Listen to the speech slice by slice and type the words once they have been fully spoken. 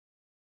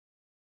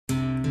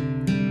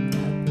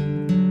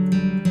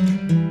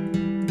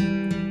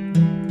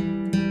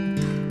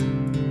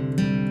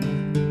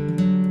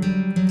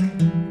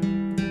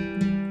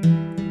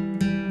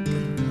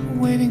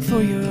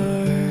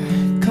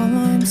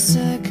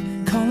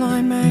Call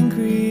I'm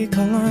angry,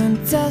 call I'm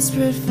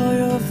desperate for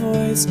your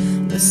voice.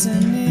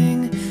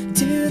 Listening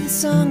to the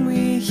song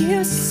we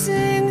used to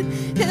sing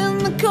in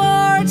the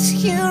courts.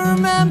 You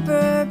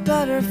remember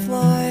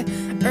butterfly,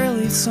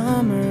 early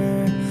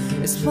summer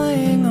is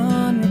playing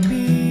on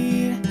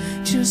repeat,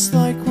 just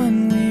like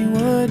when we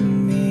would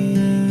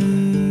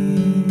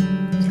meet,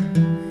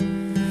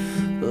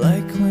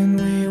 like when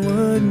we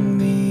would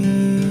meet.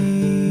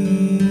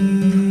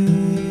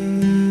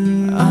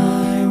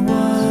 I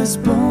was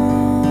born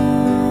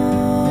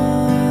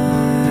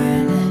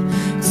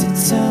to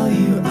tell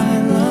you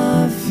I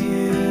love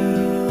you,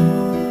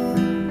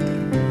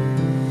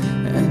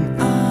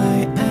 and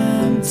I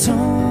am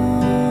torn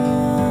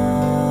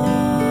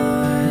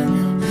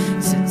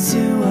to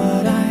do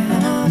what I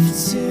have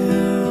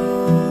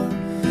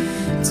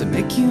to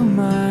make you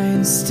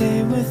mine.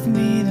 Stay with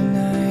me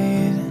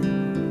tonight.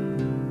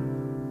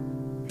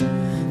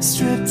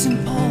 Stripped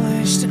and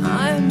polished,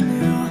 I'm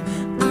new,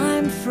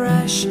 I'm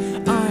fresh,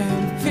 I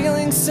am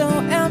feeling so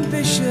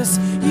ambitious,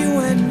 you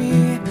and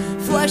me,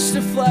 flesh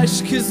to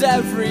flesh. Cause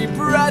every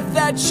breath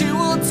that you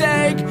will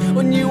take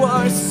when you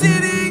are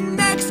sitting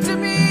next to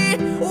me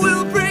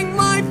will bring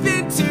life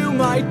into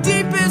my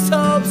deepest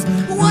hopes.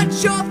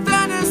 What's your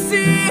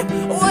fantasy?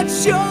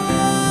 What's your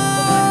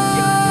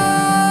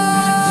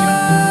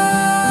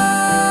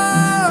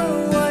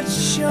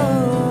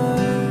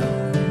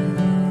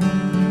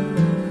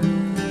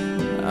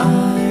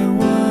I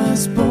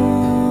was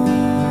born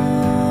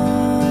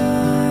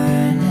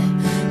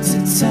to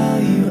tell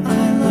you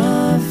I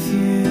love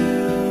you,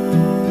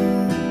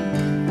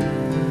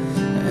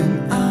 and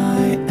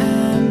I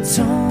am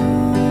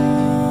torn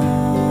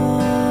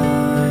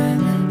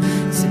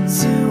to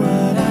do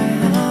what I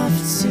have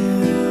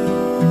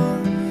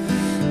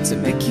to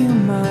make you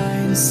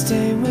mine.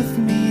 Stay with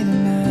me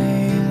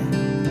tonight.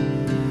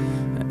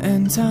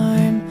 And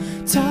I'm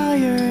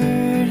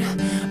tired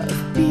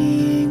of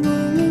being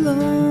all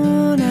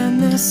alone, and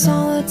this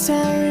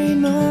solitary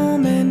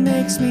moment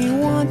makes me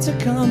want to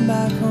come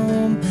back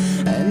home.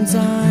 And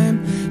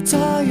I'm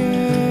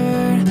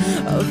tired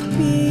of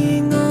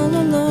being all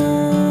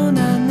alone,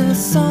 and this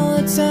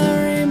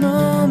solitary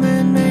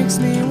moment makes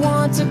me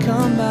want to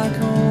come back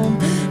home.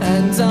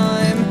 And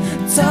I'm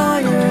tired